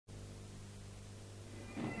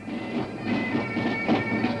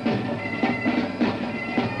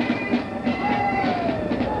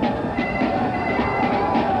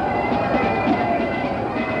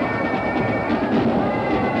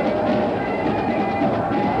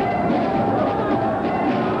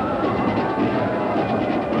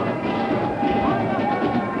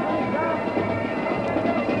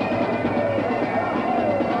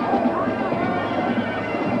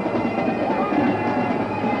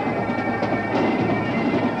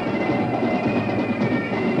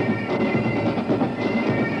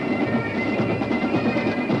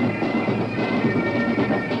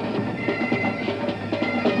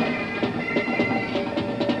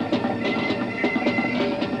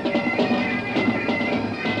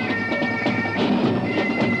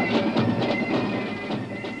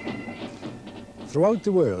Throughout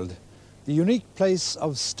the world, the unique place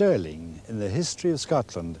of Stirling in the history of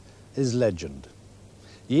Scotland is legend.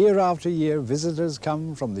 Year after year, visitors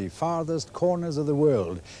come from the farthest corners of the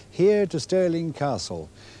world here to Stirling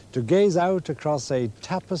Castle to gaze out across a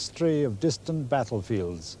tapestry of distant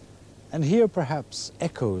battlefields and hear perhaps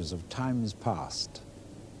echoes of times past.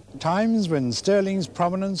 Times when Stirling's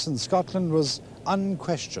prominence in Scotland was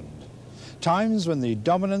unquestioned. Times when the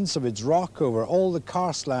dominance of its rock over all the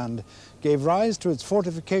karstland gave rise to its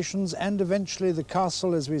fortifications and eventually the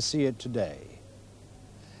castle as we see it today.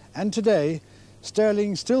 And today,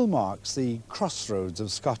 Stirling still marks the crossroads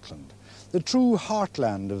of Scotland, the true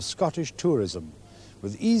heartland of Scottish tourism,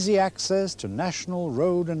 with easy access to national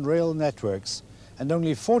road and rail networks and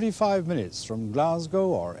only 45 minutes from Glasgow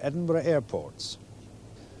or Edinburgh airports.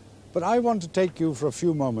 But I want to take you for a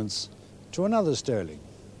few moments to another Stirling,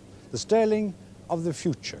 the Stirling of the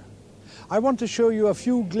future. I want to show you a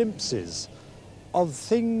few glimpses of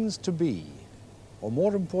things to be, or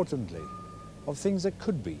more importantly, of things that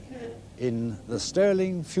could be, in the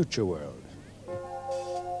Stirling future world.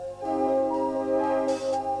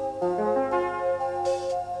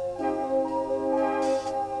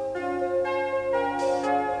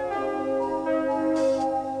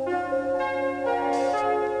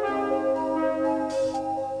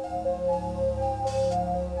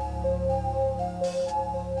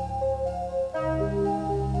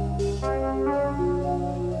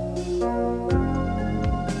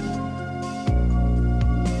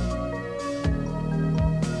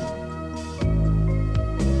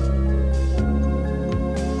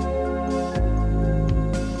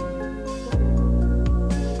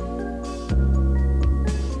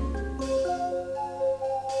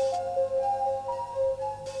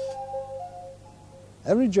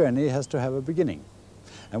 Every journey has to have a beginning,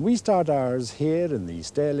 and we start ours here in the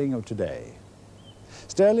Stirling of today.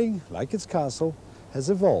 Stirling, like its castle, has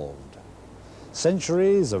evolved.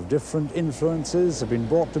 Centuries of different influences have been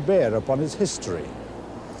brought to bear upon its history.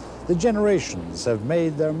 The generations have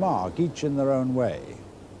made their mark, each in their own way.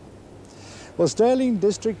 Well, Stirling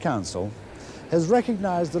District Council has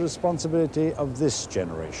recognized the responsibility of this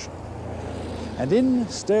generation. And in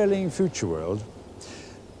Stirling FutureWorld,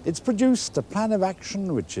 it's produced a plan of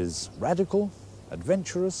action which is radical,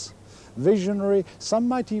 adventurous, visionary, some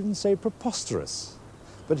might even say preposterous.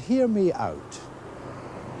 But hear me out.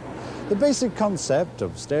 The basic concept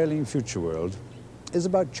of Stirling FutureWorld is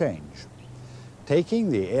about change. Taking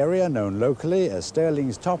the area known locally as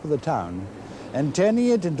Stirling's top of the town and turning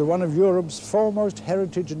it into one of Europe's foremost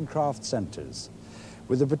heritage and craft centres,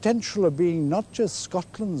 with the potential of being not just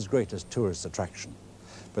Scotland's greatest tourist attraction,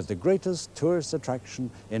 but the greatest tourist attraction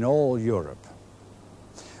in all Europe.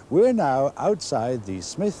 We're now outside the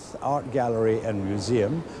Smith Art Gallery and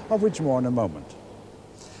Museum, of which more in a moment.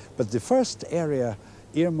 But the first area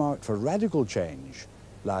earmarked for radical change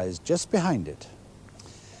lies just behind it.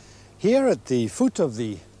 Here at the foot of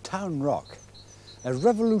the town rock, a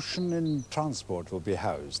revolution in transport will be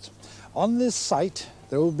housed. On this site,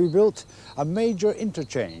 there will be built a major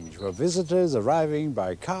interchange where visitors arriving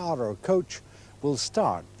by car or coach will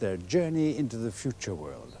start their journey into the future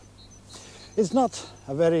world. It's not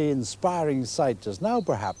a very inspiring sight just now,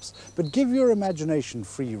 perhaps, but give your imagination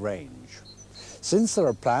free range. Since there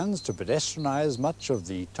are plans to pedestrianize much of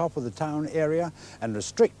the top of the town area and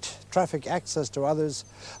restrict traffic access to others,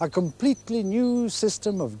 a completely new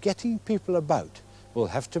system of getting people about will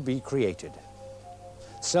have to be created.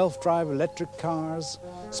 Self-drive electric cars,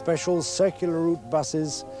 special circular route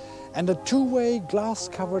buses, and a two-way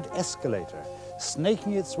glass-covered escalator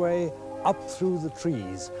snaking its way up through the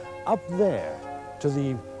trees, up there to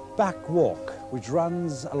the back walk which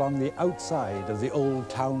runs along the outside of the old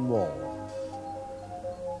town wall.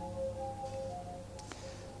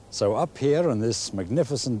 So up here on this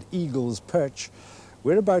magnificent eagle's perch,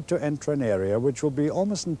 we're about to enter an area which will be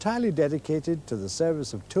almost entirely dedicated to the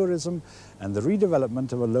service of tourism and the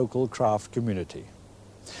redevelopment of a local craft community.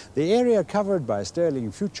 The area covered by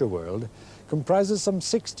Stirling FutureWorld comprises some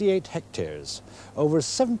 68 hectares, over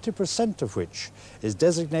 70% of which is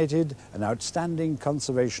designated an outstanding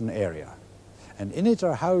conservation area. And in it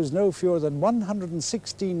are housed no fewer than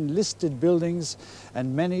 116 listed buildings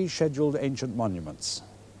and many scheduled ancient monuments.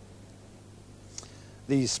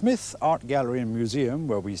 The Smith Art Gallery and Museum,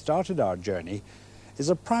 where we started our journey, is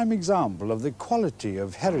a prime example of the quality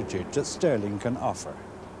of heritage that Stirling can offer.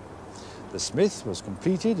 The Smith was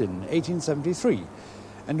completed in 1873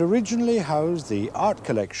 and originally housed the art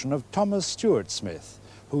collection of Thomas Stuart Smith,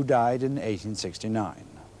 who died in 1869.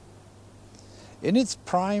 In its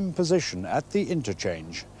prime position at the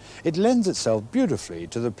interchange, it lends itself beautifully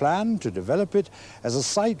to the plan to develop it as a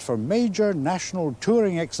site for major national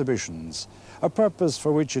touring exhibitions, a purpose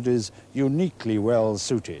for which it is uniquely well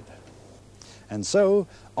suited. And so,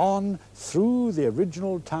 on through the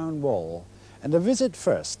original town wall, and a visit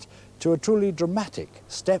first to a truly dramatic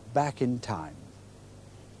step back in time.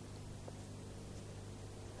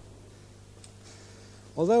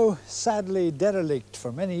 Although sadly derelict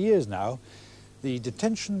for many years now, the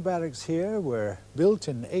detention barracks here were built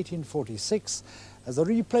in 1846 as a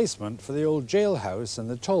replacement for the old jailhouse and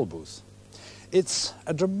the toll booth. It's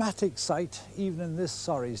a dramatic sight even in this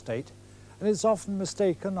sorry state, and it's often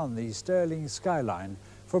mistaken on the Stirling skyline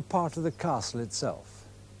for part of the castle itself.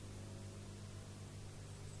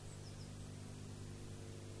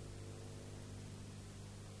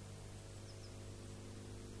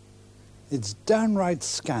 It's downright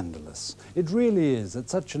scandalous. It really is that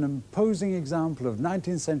such an imposing example of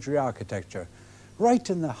 19th century architecture, right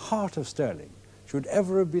in the heart of Stirling, should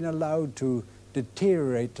ever have been allowed to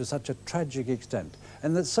deteriorate to such a tragic extent,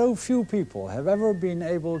 and that so few people have ever been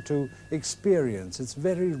able to experience its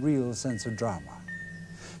very real sense of drama.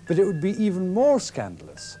 But it would be even more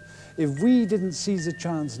scandalous if we didn't seize a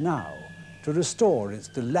chance now to restore its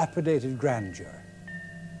dilapidated grandeur.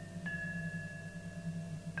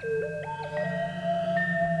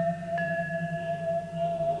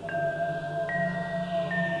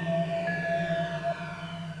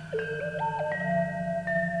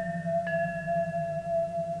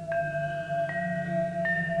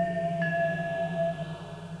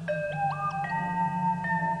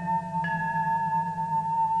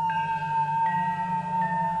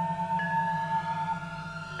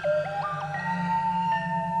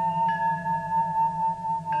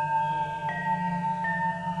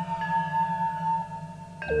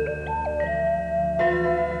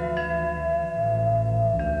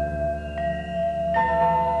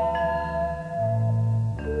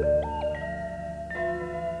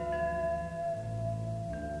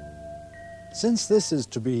 Since this is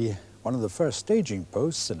to be one of the first staging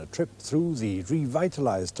posts in a trip through the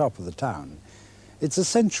revitalized top of the town, it's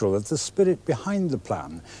essential that the spirit behind the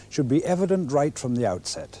plan should be evident right from the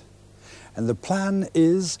outset. And the plan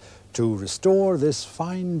is to restore this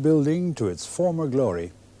fine building to its former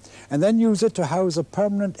glory, and then use it to house a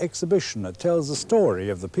permanent exhibition that tells the story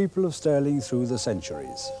of the people of Stirling through the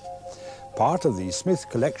centuries. Part of the Smith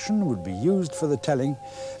collection would be used for the telling,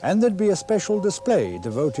 and there'd be a special display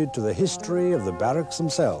devoted to the history of the barracks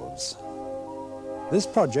themselves. This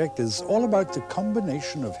project is all about the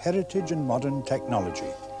combination of heritage and modern technology,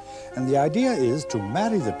 and the idea is to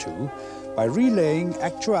marry the two by relaying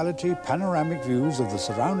actuality panoramic views of the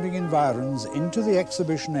surrounding environs into the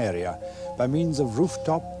exhibition area by means of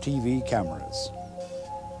rooftop TV cameras.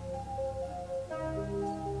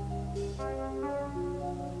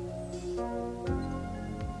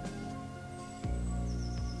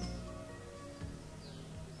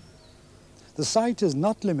 The site is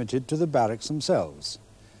not limited to the barracks themselves,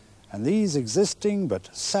 and these existing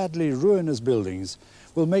but sadly ruinous buildings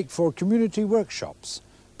will make for community workshops,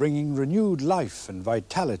 bringing renewed life and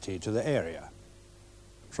vitality to the area.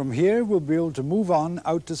 From here we'll be able to move on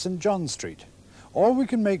out to St. John Street, or we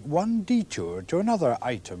can make one detour to another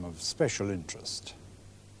item of special interest.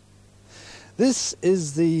 This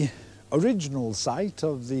is the original site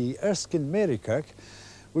of the Erskine Mary Kirk,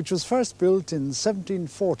 which was first built in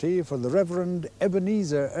 1740 for the Reverend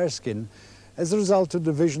Ebenezer Erskine as a result of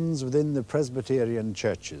divisions within the Presbyterian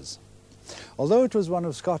churches. Although it was one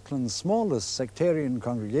of Scotland's smallest sectarian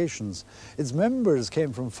congregations, its members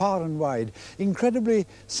came from far and wide. Incredibly,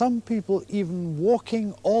 some people even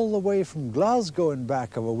walking all the way from Glasgow and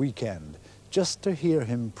back of a weekend just to hear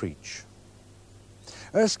him preach.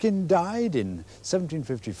 Erskine died in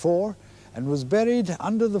 1754 and was buried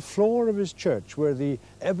under the floor of his church where the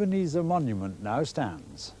Ebenezer monument now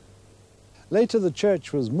stands. Later the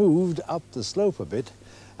church was moved up the slope a bit,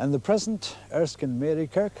 and the present Erskine Mary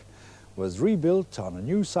Kirk was rebuilt on a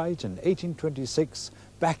new site in 1826,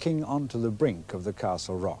 backing onto the brink of the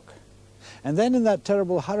Castle Rock. And then in that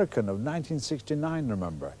terrible hurricane of 1969,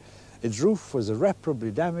 remember, its roof was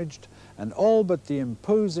irreparably damaged and all but the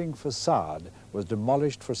imposing facade was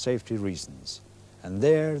demolished for safety reasons. And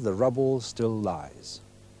there the rubble still lies.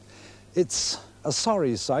 It's a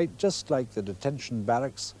sorry sight, just like the detention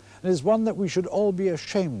barracks, and is one that we should all be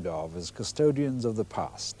ashamed of as custodians of the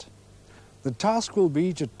past. The task will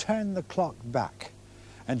be to turn the clock back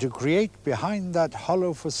and to create behind that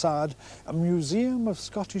hollow facade a museum of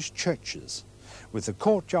Scottish churches, with the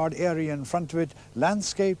courtyard area in front of it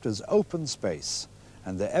landscaped as open space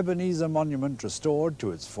and the Ebenezer monument restored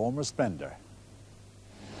to its former splendour.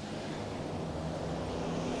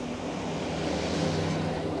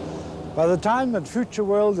 By the time that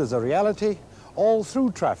FutureWorld is a reality, all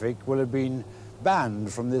through traffic will have been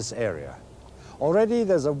banned from this area. Already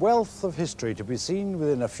there's a wealth of history to be seen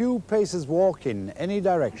within a few paces' walk in any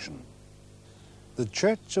direction. The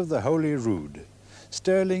Church of the Holy Rood,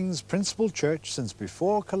 Stirling's principal church since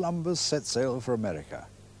before Columbus set sail for America.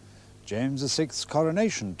 James VI's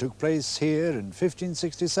coronation took place here in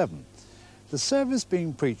 1567, the service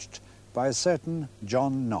being preached by a certain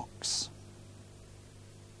John Knox.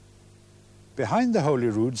 Behind the Holy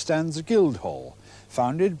Rood stands a Guildhall,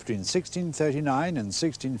 founded between 1639 and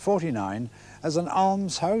 1649 as an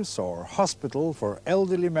almshouse or hospital for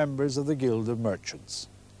elderly members of the Guild of Merchants.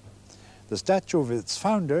 The statue of its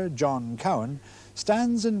founder, John Cowan,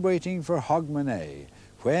 stands in waiting for Hogmanay,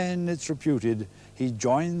 when, it's reputed, he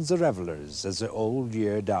joins the revellers as the old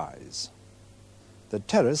year dies. The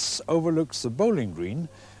terrace overlooks the bowling green,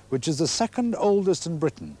 which is the second oldest in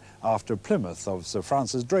Britain after Plymouth of Sir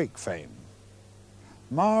Francis Drake fame.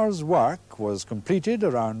 Mar's work was completed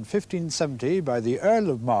around 1570 by the Earl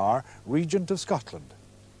of Mar, Regent of Scotland.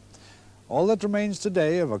 All that remains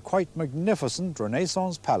today of a quite magnificent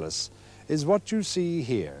Renaissance palace is what you see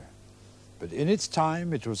here. But in its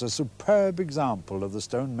time it was a superb example of the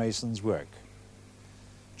stonemason's work.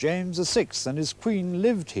 James VI and his queen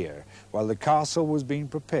lived here while the castle was being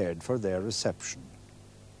prepared for their reception.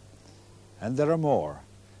 And there are more,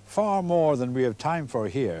 far more than we have time for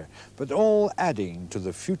here, but all adding to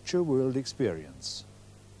the future world experience.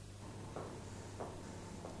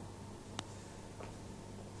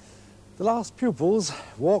 The last pupils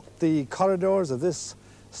walked the corridors of this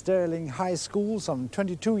Stirling High School some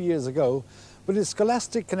 22 years ago, but its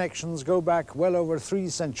scholastic connections go back well over 3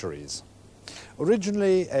 centuries.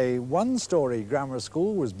 Originally, a one-story grammar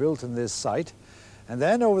school was built in this site, and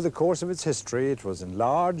then over the course of its history it was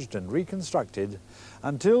enlarged and reconstructed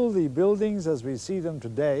until the buildings as we see them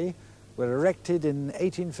today were erected in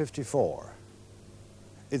 1854.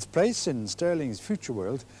 Its place in Stirling's future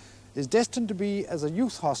world is destined to be as a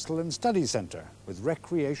youth hostel and study centre with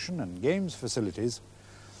recreation and games facilities,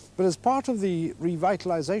 but as part of the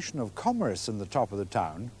revitalisation of commerce in the top of the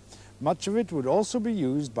town, much of it would also be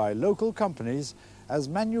used by local companies as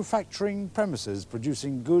manufacturing premises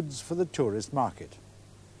producing goods for the tourist market.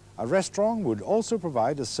 A restaurant would also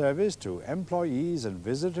provide a service to employees and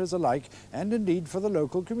visitors alike, and indeed for the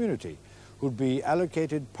local community, who'd be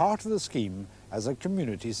allocated part of the scheme as a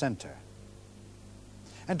community centre.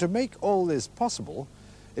 And to make all this possible,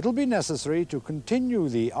 it'll be necessary to continue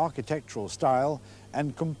the architectural style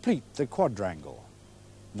and complete the quadrangle.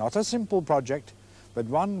 Not a simple project, but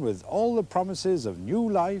one with all the promises of new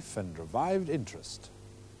life and revived interest.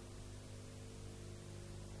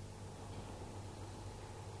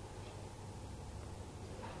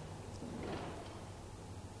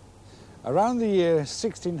 Around the year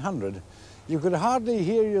 1600, you could hardly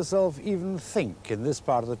hear yourself even think in this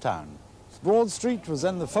part of the town. Broad Street was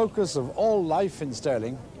then the focus of all life in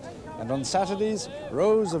Stirling, and on Saturdays,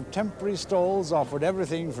 rows of temporary stalls offered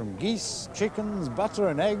everything from geese, chickens, butter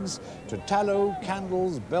and eggs, to tallow,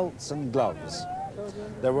 candles, belts and gloves.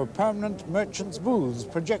 There were permanent merchants' booths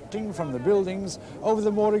projecting from the buildings over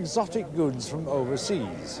the more exotic goods from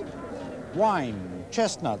overseas. Wine,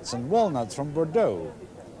 chestnuts and walnuts from Bordeaux,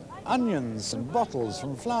 onions and bottles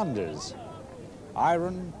from Flanders,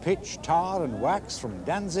 iron, pitch, tar and wax from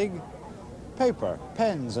Danzig, paper,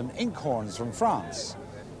 pens and inkhorns from France,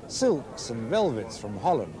 silks and velvets from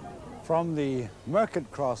Holland. From the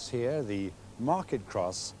Market Cross here, the Market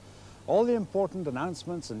Cross, all the important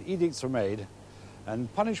announcements and edicts were made,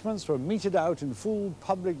 and punishments were meted out in full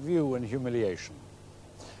public view and humiliation.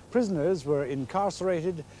 Prisoners were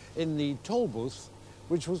incarcerated in the toll booth,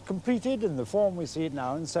 which was completed in the form we see it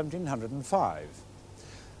now in 1705.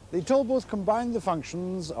 The toll booth combined the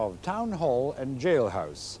functions of town hall and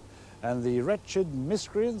jailhouse, and the wretched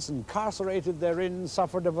miscreants incarcerated therein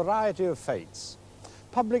suffered a variety of fates.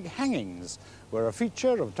 Public hangings were a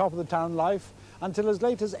feature of top-of-the-town life until as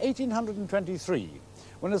late as 1823,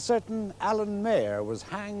 when a certain Alan Mayer was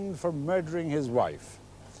hanged for murdering his wife.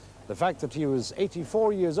 The fact that he was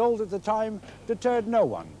 84 years old at the time deterred no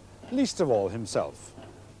one, least of all himself.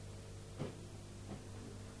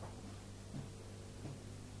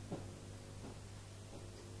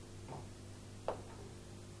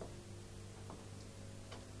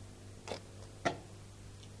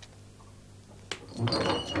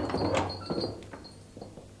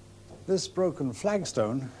 This broken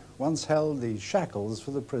flagstone once held the shackles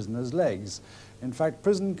for the prisoners' legs. In fact,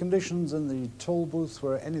 prison conditions in the toll booth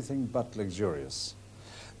were anything but luxurious.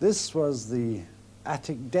 This was the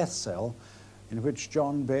attic death cell in which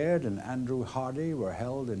John Baird and Andrew Hardy were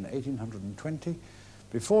held in 1820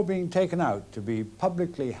 before being taken out to be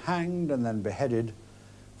publicly hanged and then beheaded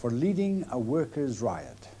for leading a workers'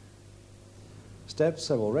 riot. Steps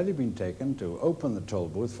have already been taken to open the toll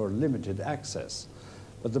booth for limited access,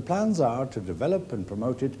 but the plans are to develop and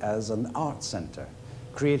promote it as an art centre,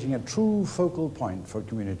 creating a true focal point for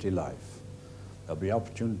community life. There'll be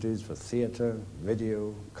opportunities for theatre,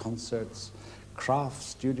 video, concerts, craft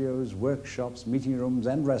studios, workshops, meeting rooms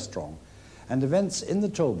and restaurant, and events in the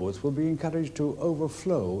toll booth will be encouraged to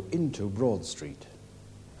overflow into Broad Street.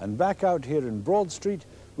 And back out here in Broad Street,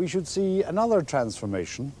 we should see another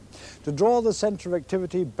transformation. To draw the centre of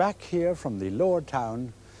activity back here from the lower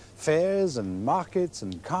town, fairs and markets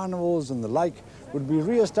and carnivals and the like would be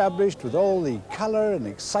re-established with all the colour and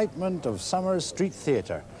excitement of summer street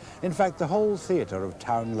theatre. In fact, the whole theatre of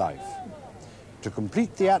town life. To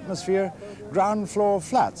complete the atmosphere, ground floor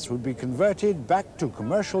flats would be converted back to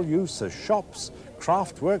commercial use as shops,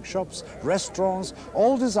 craft workshops, restaurants,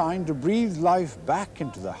 all designed to breathe life back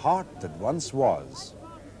into the heart that once was.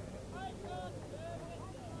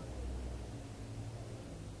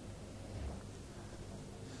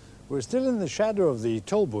 We're still in the shadow of the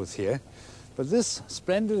toll booth here, but this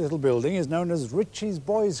splendid little building is known as Richie's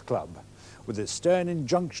Boys Club, with its stern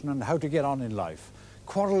injunction on how to get on in life.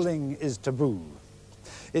 Quarrelling is taboo.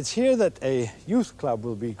 It's here that a youth club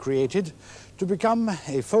will be created to become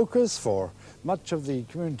a focus for much of the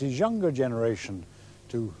community's younger generation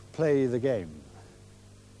to play the game.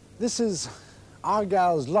 This is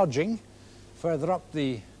Argyll's lodging, further up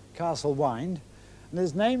the castle wynd, and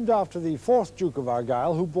is named after the 4th Duke of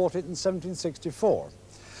Argyll, who bought it in 1764.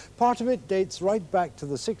 Part of it dates right back to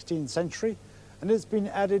the 16th century, and it's been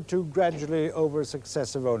added to gradually over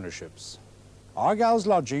successive ownerships. Argyll's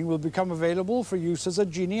lodging will become available for use as a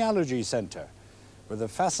genealogy centre, where the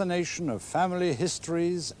fascination of family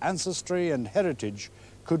histories, ancestry and heritage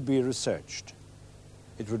could be researched.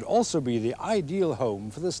 It would also be the ideal home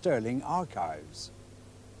for the Stirling archives.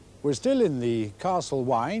 We're still in the castle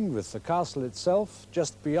wynd, with the castle itself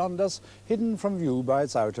just beyond us, hidden from view by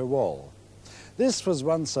its outer wall. This was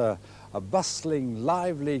once a bustling,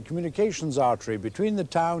 lively communications artery between the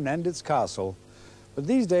town and its castle, but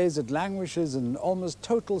these days it languishes in almost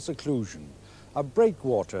total seclusion, a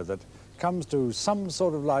breakwater that comes to some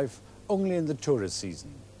sort of life only in the tourist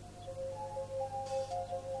season.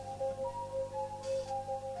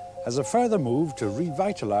 As a further move to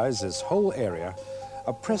revitalise this whole area,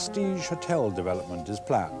 a prestige hotel development is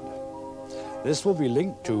planned. This will be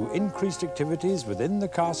linked to increased activities within the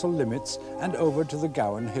castle limits and over to the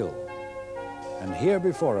Gowan Hill. And here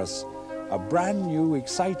before us, a brand new,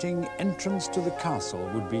 exciting entrance to the castle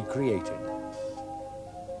would be created.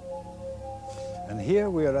 And here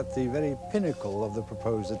we are at the very pinnacle of the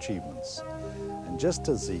proposed achievements. And just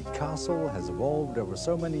as the castle has evolved over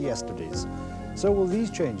so many yesterdays, so will these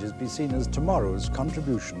changes be seen as tomorrow's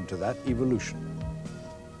contribution to that evolution.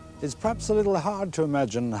 It's perhaps a little hard to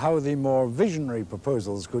imagine how the more visionary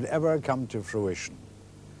proposals could ever come to fruition.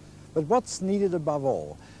 But what's needed above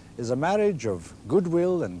all is a marriage of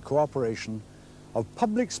goodwill and cooperation, of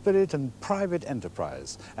public spirit and private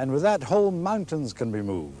enterprise, and with that whole mountains can be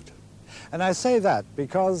moved. And I say that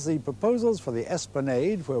because the proposals for the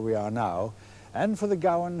Esplanade, where we are now, and for the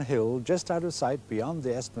Gowan Hill, just out of sight beyond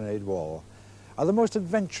the Esplanade wall, are the most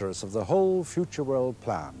adventurous of the whole FutureWorld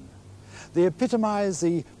plan. They epitomise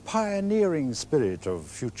the pioneering spirit of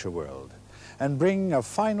FutureWorld and bring a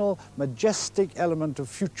final majestic element of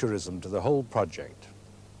futurism to the whole project.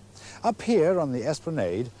 Up here on the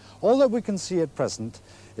Esplanade, all that we can see at present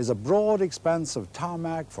is a broad expanse of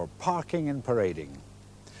tarmac for parking and parading.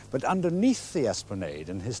 But underneath the Esplanade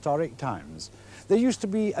in historic times, there used to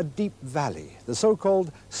be a deep valley, the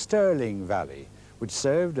so-called Stirling Valley, which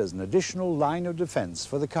served as an additional line of defence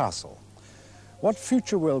for the castle. What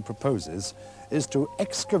FutureWorld proposes is to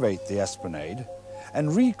excavate the Esplanade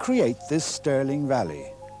and recreate this Stirling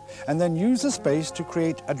Valley, and then use the space to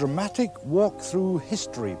create a dramatic walk-through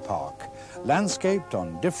history park, landscaped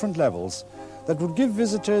on different levels, that would give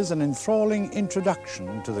visitors an enthralling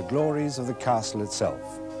introduction to the glories of the castle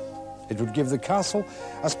itself. It would give the castle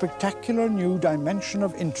a spectacular new dimension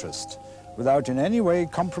of interest, without in any way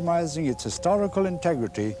compromising its historical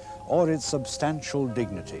integrity or its substantial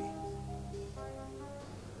dignity.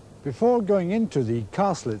 Before going into the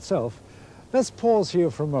castle itself, let's pause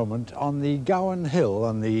here for a moment on the Gowan Hill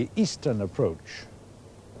on the eastern approach.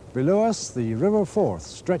 Below us, the River Forth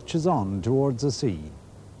stretches on towards the sea.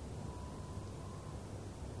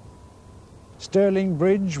 Stirling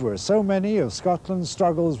Bridge, where so many of Scotland's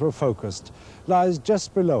struggles were focused, lies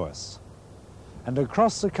just below us. And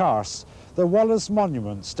across the Carse, the Wallace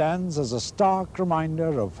Monument stands as a stark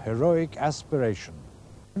reminder of heroic aspiration.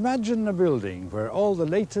 Imagine a building where all the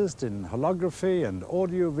latest in holography and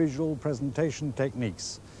audiovisual presentation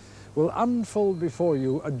techniques will unfold before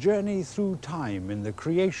you a journey through time in the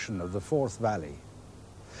creation of the Forth Valley.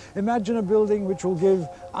 Imagine a building which will give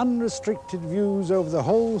unrestricted views over the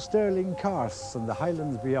whole Stirling Castle and the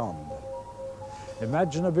Highlands beyond.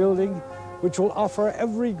 Imagine a building which will offer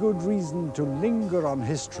every good reason to linger on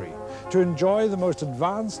history, to enjoy the most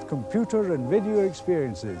advanced computer and video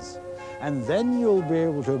experiences. And then you'll be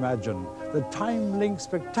able to imagine the time-link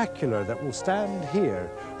spectacular that will stand here,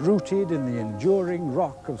 rooted in the enduring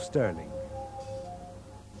rock of Stirling.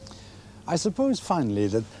 I suppose finally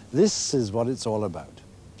that this is what it's all about.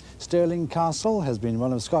 Stirling Castle has been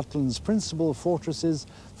one of Scotland's principal fortresses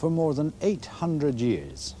for more than 800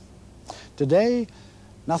 years. Today,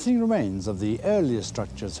 nothing remains of the earlier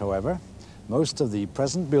structures, however. Most of the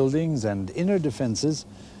present buildings and inner defences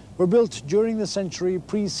were built during the century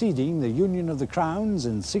preceding the Union of the Crowns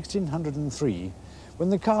in 1603, when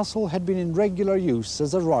the castle had been in regular use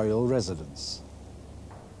as a royal residence.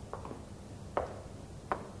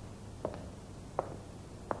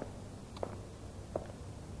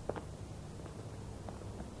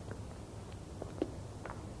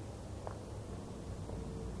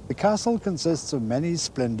 The castle consists of many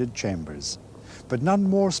splendid chambers, but none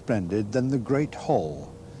more splendid than the Great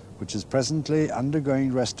Hall, which is presently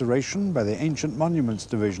undergoing restoration by the Ancient Monuments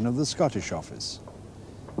Division of the Scottish Office.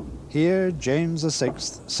 Here, James VI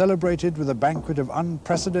celebrated with a banquet of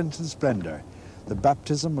unprecedented splendour the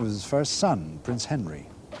baptism of his first son, Prince Henry.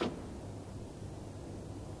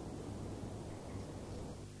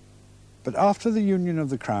 But after the Union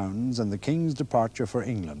of the Crowns and the King's departure for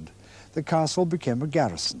England, the castle became a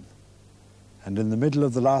garrison, and in the middle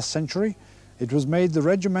of the last century, it was made the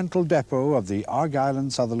regimental depot of the Argyll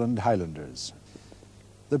and Sutherland Highlanders.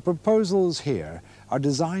 The proposals here are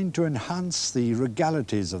designed to enhance the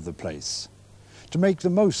regalities of the place, to make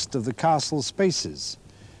the most of the castle spaces,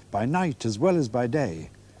 by night as well as by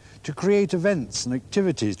day, to create events and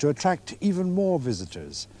activities to attract even more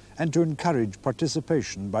visitors, and to encourage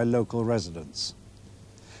participation by local residents.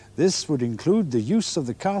 This would include the use of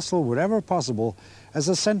the castle wherever possible as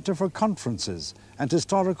a centre for conferences and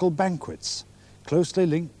historical banquets, closely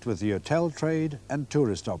linked with the hotel trade and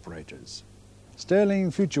tourist operators.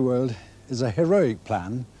 Stirling FutureWorld is a heroic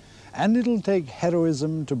plan, and it'll take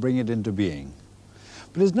heroism to bring it into being.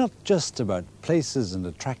 But it's not just about places and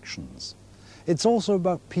attractions. It's also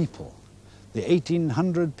about people, the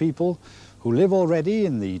 1,800 people who live already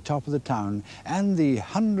in the top of the town, and the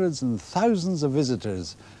hundreds and thousands of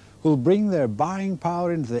visitors who'll bring their buying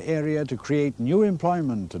power into the area to create new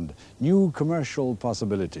employment and new commercial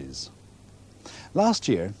possibilities. Last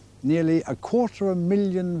year, nearly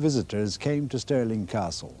 250,000 visitors came to Stirling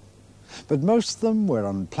Castle, but most of them were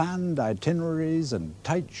on planned itineraries and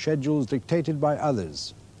tight schedules dictated by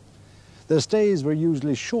others. Their stays were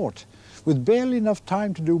usually short, with barely enough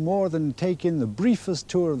time to do more than take in the briefest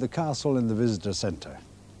tour of the castle in the visitor centre.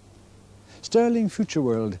 Stirling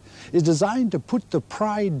FutureWorld is designed to put the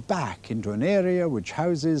pride back into an area which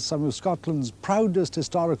houses some of Scotland's proudest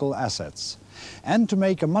historical assets, and to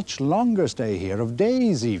make a much longer stay here, of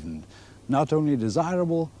days even, not only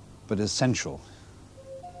desirable, but essential.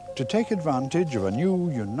 To take advantage of a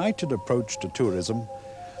new, united approach to tourism,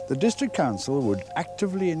 the District Council would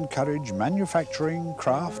actively encourage manufacturing,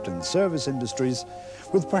 craft and service industries,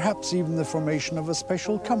 with perhaps even the formation of a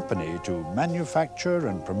special company to manufacture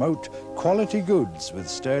and promote quality goods with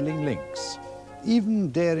Stirling links.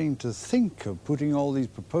 Even daring to think of putting all these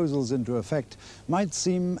proposals into effect might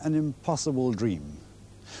seem an impossible dream.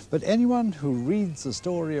 But anyone who reads the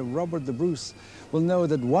story of Robert the Bruce will know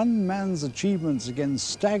that one man's achievements against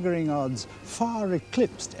staggering odds far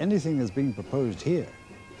eclipsed anything that's being proposed here.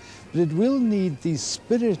 But it will need the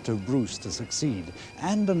spirit of Bruce to succeed,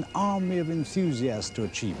 and an army of enthusiasts to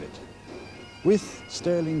achieve it. With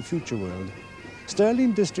Stirling FutureWorld,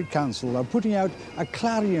 Stirling District Council are putting out a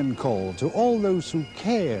clarion call to all those who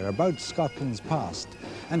care about Scotland's past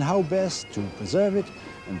and how best to preserve it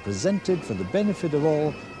and present it for the benefit of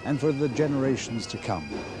all and for the generations to come.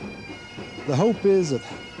 The hope is that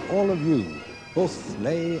all of you, both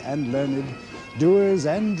lay and learned, doers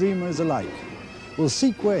and dreamers alike, will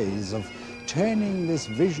seek ways of turning this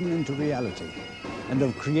vision into reality and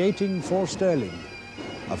of creating for Stirling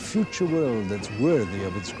a future world that's worthy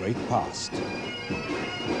of its great past.